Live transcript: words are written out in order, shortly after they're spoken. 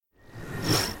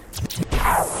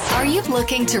you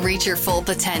looking to reach your full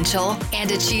potential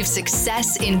and achieve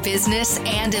success in business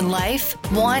and in life?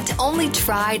 Want only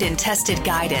tried and tested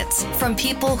guidance from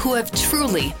people who have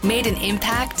truly made an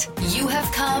impact? You have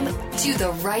come to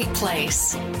the right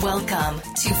place. Welcome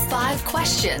to 5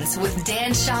 Questions with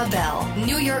Dan Schawbel.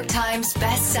 New York Times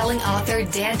best-selling author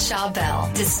Dan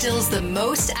Schawbel distills the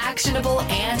most actionable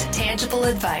and tangible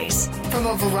advice from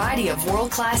a variety of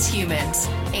world-class humans,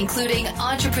 including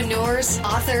entrepreneurs,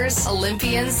 authors,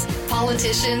 Olympians,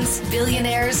 politicians,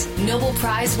 billionaires, Nobel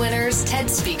Prize winners, TED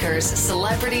speakers,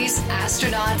 celebrities,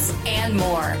 astronauts, and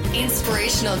more.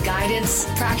 Inspirational guidance,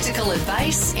 practical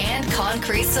advice, and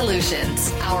concrete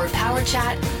solutions. Our Power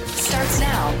Chat starts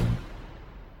now.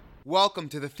 Welcome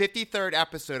to the 53rd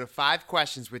episode of 5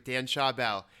 Questions with Dan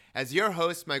Schawbel. As your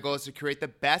host, my goal is to create the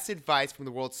best advice from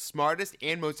the world's smartest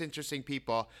and most interesting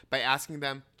people by asking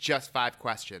them just 5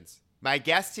 questions. My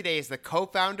guest today is the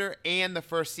co-founder and the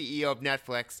first CEO of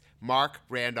Netflix, Marc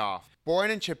Randolph. Born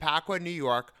in Chappaqua, New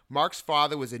York, Marc's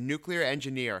father was a nuclear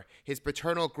engineer. His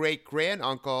paternal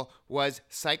great-granduncle was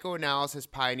psychoanalysis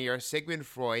pioneer Sigmund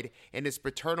Freud, and his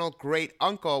paternal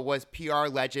great-uncle was PR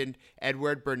legend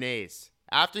Edward Bernays.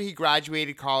 After he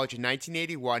graduated college in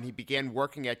 1981, he began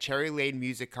working at Cherry Lane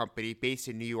Music Company based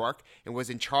in New York and was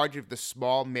in charge of the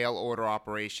small mail order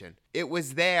operation. It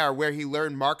was there where he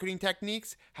learned marketing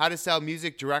techniques, how to sell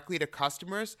music directly to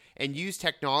customers, and use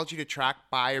technology to track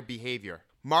buyer behavior.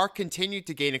 Marc continued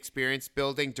to gain experience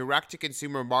building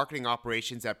direct-to-consumer marketing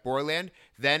operations at Borland,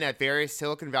 then at various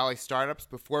Silicon Valley startups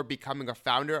before becoming a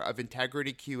founder of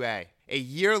Integrity QA. A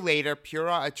year later,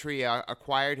 Pura Atria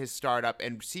acquired his startup,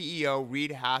 and CEO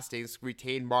Reed Hastings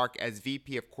retained Marc as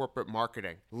VP of Corporate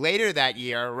Marketing. Later that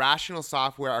year, Rational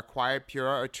Software acquired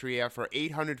Pura Atria for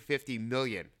 $850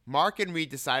 million. Marc and Reed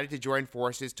decided to join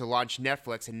forces to launch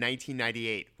Netflix in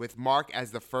 1998, with Marc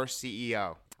as the first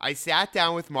CEO. I sat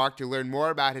down with Marc to learn more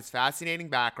about his fascinating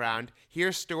background,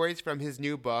 hear stories from his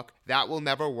new book, That Will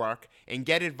Never Work, and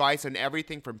get advice on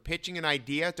everything from pitching an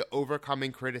idea to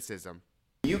overcoming criticism.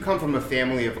 You come from a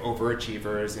family of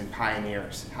overachievers and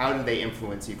pioneers. How did they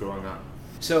influence you growing up?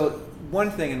 So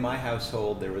one thing in my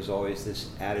household, there was always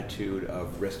this attitude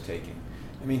of risk-taking.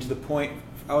 I mean, to the point,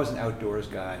 I was an outdoors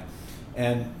guy,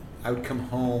 and I would come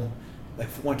home, like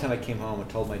one time I came home and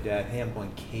told my dad, hey, I'm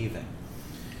going caving.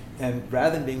 And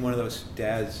rather than being one of those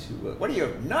dads who, what are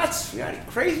you, nuts? Are you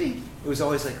crazy? It was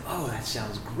always like, oh, that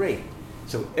sounds great.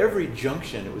 So every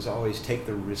junction, it was always take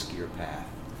the riskier path.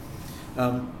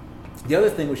 The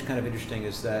other thing which is kind of interesting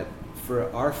is that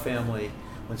for our family,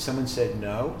 when someone said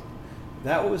no,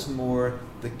 that was more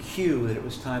the cue that it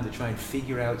was time to try and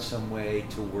figure out some way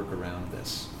to work around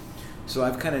this. So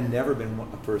I've kind of never been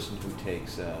a person who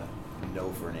takes a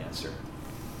no for an answer.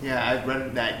 Yeah, I've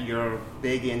read that you're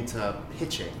big into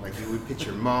pitching. Like you would pitch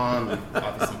your mom, you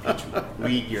obviously pitch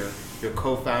Reed, your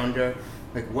co-founder.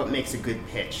 Like what makes a good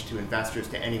pitch to investors,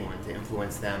 to anyone, to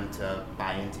influence them to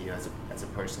buy into you as a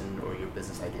person or your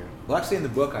business idea? Well, actually in the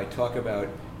book I talk about,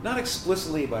 not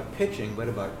explicitly about pitching, but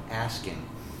about asking.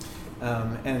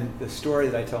 And the story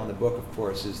that I tell in the book, of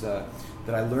course, is that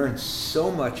I learned so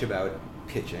much about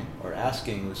pitching or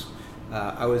asking was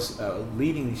I was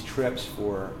leading these trips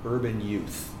for urban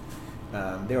youth.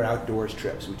 They were outdoors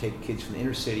trips. We take kids from the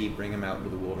inner city, bring them out into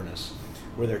the wilderness,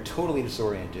 where they're totally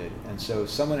disoriented. And so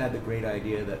someone had the great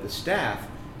idea that the staff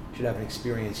should have an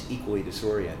experience equally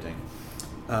disorienting.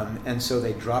 And so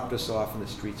they dropped us off in the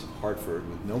streets of Hartford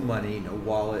with no money, no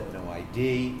wallet, no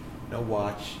ID, no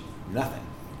watch, nothing.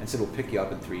 And said, we'll pick you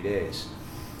up in 3 days.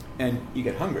 And you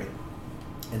get hungry.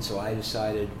 And so I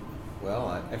decided,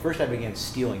 well, at first I began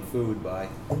stealing food by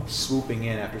swooping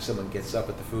in after someone gets up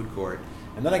at the food court.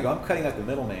 And then I go, I'm cutting out the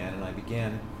middleman, and I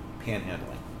began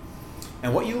panhandling.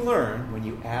 And what you learn when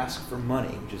you ask for money,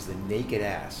 which is the naked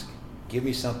ask, give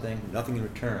me something, nothing in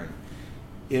return,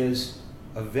 is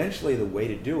eventually the way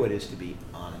to do it is to be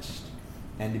honest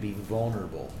and to be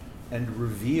vulnerable and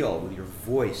reveal with your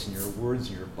voice and your words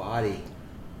and your body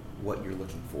what you're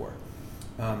looking for.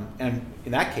 And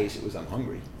in that case, it was I'm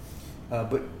hungry.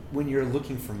 But when you're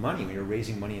looking for money, when you're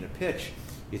raising money in a pitch,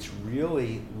 it's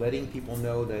really letting people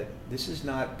know that this is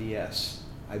not BS.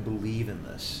 I believe in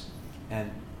this. And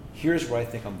here's where I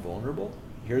think I'm vulnerable.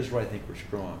 Here's where I think we're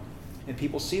strong. And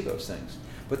people see those things.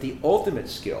 But the ultimate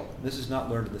skill, and this is not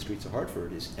learned in the streets of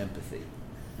Hartford, is empathy.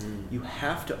 You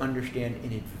have to understand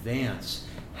in advance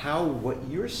how what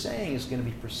you're saying is going to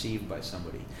be perceived by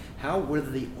somebody, how whether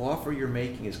the offer you're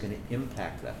making is going to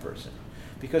impact that person.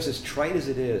 Because as trite as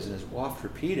it is and as oft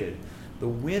repeated, the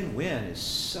win-win is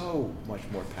so much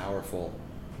more powerful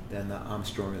than the I'm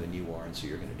stronger than you are, and so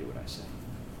you're going to do what I say.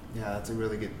 Yeah, that's a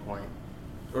really good point.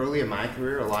 early in my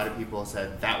career, a lot of people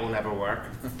said that will never work,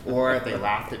 or they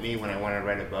laughed at me when I wanted to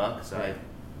write a book. So I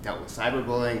dealt with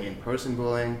cyberbullying, in-person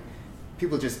bullying.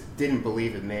 People just didn't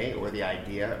believe in me or the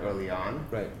idea early on.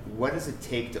 Right. What does it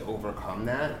take to overcome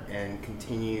that and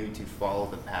continue to follow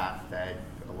the path that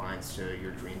aligns to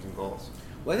your dreams and goals?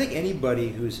 Well, I think anybody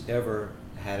who's ever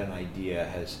had an idea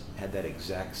has had that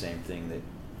exact same thing that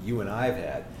you and I have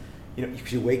had. You know,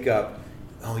 you wake up,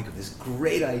 oh, you got this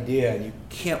great idea, and you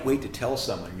can't wait to tell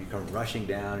someone. You come rushing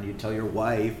down, and you tell your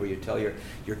wife, or you tell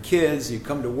your kids, you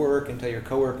come to work and tell your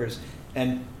coworkers,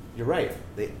 and you're right,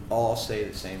 they all say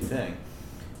the same thing,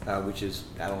 which is,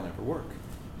 that'll never work.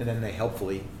 And then they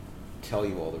helpfully tell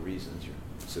you all the reasons you're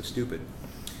so stupid.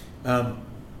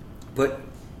 But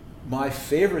my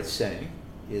favorite saying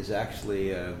is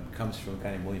actually comes from a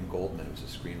guy named William Goldman, who's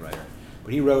a screenwriter.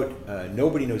 But he wrote,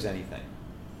 "Nobody knows anything,"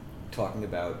 talking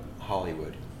about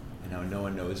Hollywood and how no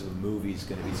one knows if a movie's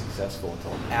going to be successful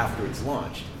until after it's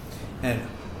launched. And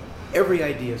every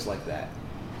idea is like that.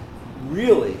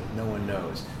 Really, no one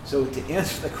knows. So to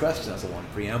answer the question, that's a long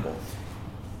preamble,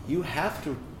 you have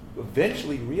to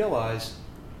eventually realize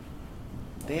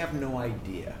they have no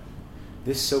idea.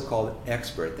 This so-called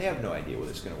expert, they have no idea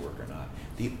whether it's going to work or not.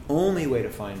 The only way to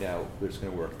find out whether it's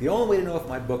going to work, the only way to know if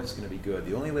my book is going to be good,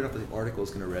 the only way to know if the article is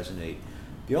going to resonate,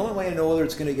 the only way to know whether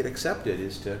it's going to get accepted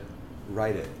is to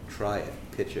write it, try it,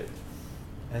 pitch it,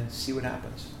 and see what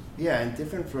happens. Yeah, and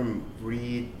different from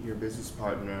Reed, your business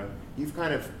partner, you've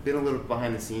kind of been a little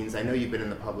behind the scenes. I know you've been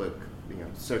in the public,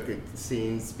 circuit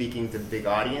scene, speaking to big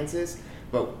audiences,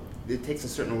 but it takes a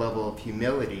certain level of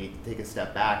humility to take a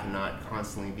step back and not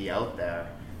constantly be out there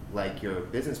like your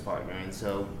business partner. And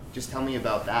so just tell me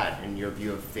about that and your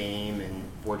view of fame and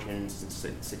fortune and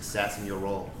success in your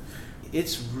role.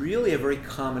 It's really a very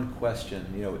common question.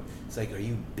 It's like, are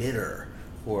you bitter?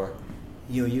 Or,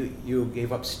 you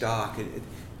gave up stock.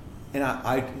 And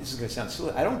I this is going to sound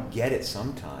silly, I don't get it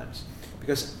sometimes,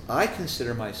 because I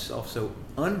consider myself so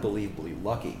unbelievably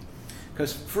lucky.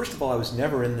 Because first of all, I was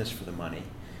never in this for the money.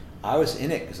 I was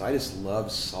in it because I just love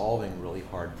solving really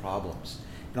hard problems.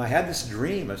 And I had this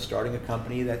dream of starting a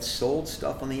company that sold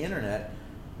stuff on the internet,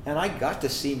 and I got to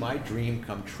see my dream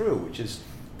come true,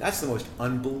 that's the most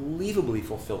unbelievably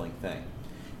fulfilling thing.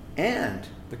 And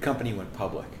the company went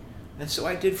public. And so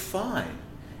I did fine.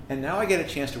 And now I get a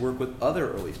chance to work with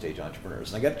other early stage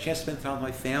entrepreneurs. And I got a chance to spend time with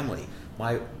my family.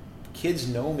 My kids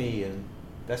know me and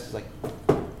that's like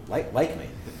me.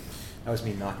 That was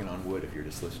me knocking on wood if you're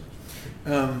just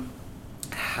listening.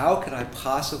 How could I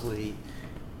possibly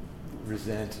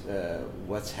resent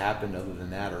what's happened other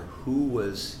than that, or who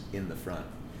was in the front?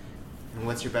 And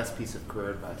what's your best piece of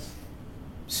career advice?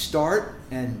 Start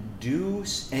and do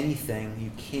anything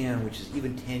you can which is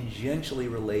even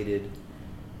tangentially related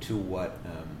to what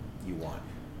you want.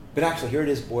 But actually, here it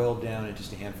is boiled down in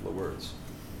just a handful of words.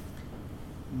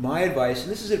 My advice,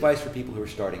 and this is advice for people who are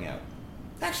starting out.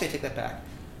 Actually, I take that back.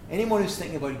 Anyone who's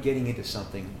thinking about getting into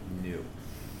something new.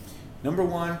 Number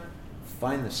one,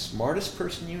 find the smartest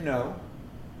person you know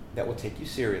that will take you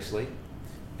seriously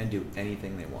and do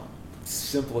anything they want.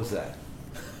 Simple as that.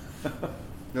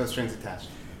 No strings attached.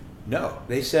 No.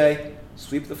 They say,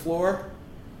 sweep the floor?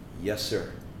 Yes,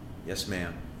 sir. Yes,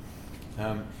 ma'am.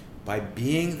 By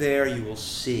being there, you'll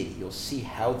see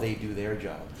how they do their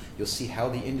job. You'll see how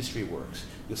the industry works.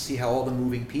 You'll see how all the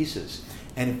moving pieces.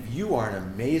 And if you are an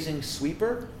amazing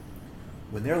sweeper,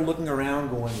 when they're looking around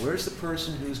going, where's the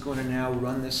person who's going to now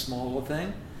run this small little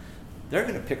thing? They're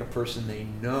going to pick a person they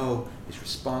know is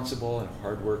responsible and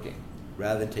hardworking,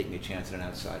 rather than taking a chance at an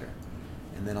outsider.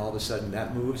 And then all of a sudden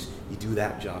that moves, you do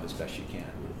that job as best you can,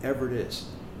 whatever it is.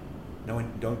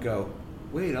 Don't go,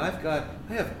 wait, I have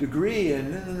a degree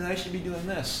and I should be doing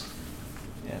this.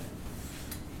 Yeah,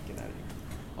 get out of here.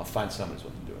 I'll find someone who's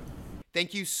willing to do it.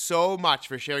 Thank you so much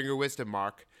for sharing your wisdom,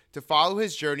 Mark. To follow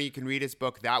his journey, you can read his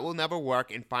book, That Will Never Work,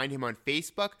 and find him on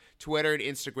Facebook, Twitter, and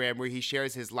Instagram, where he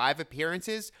shares his live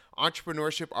appearances,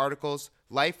 entrepreneurship articles,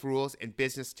 life rules, and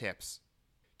business tips.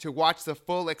 To watch the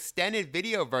full extended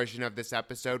video version of this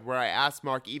episode, where I ask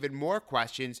Mark even more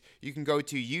questions, you can go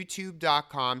to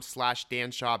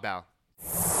youtube.com/Dan Schawbel.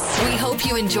 We hope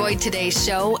you enjoyed today's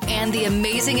show and the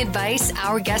amazing advice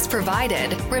our guest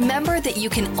provided. Remember that you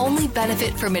can only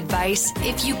benefit from advice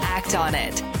if you act on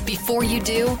it. Before you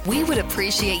do, we would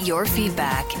appreciate your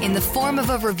feedback in the form of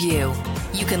a review.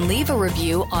 You can leave a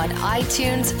review on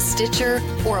iTunes, Stitcher,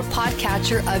 or a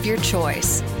podcatcher of your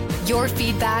choice. Your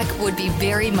feedback would be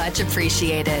very much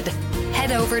appreciated.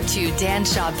 Head over to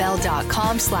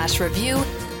danschawbel.com/review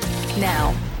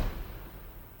now.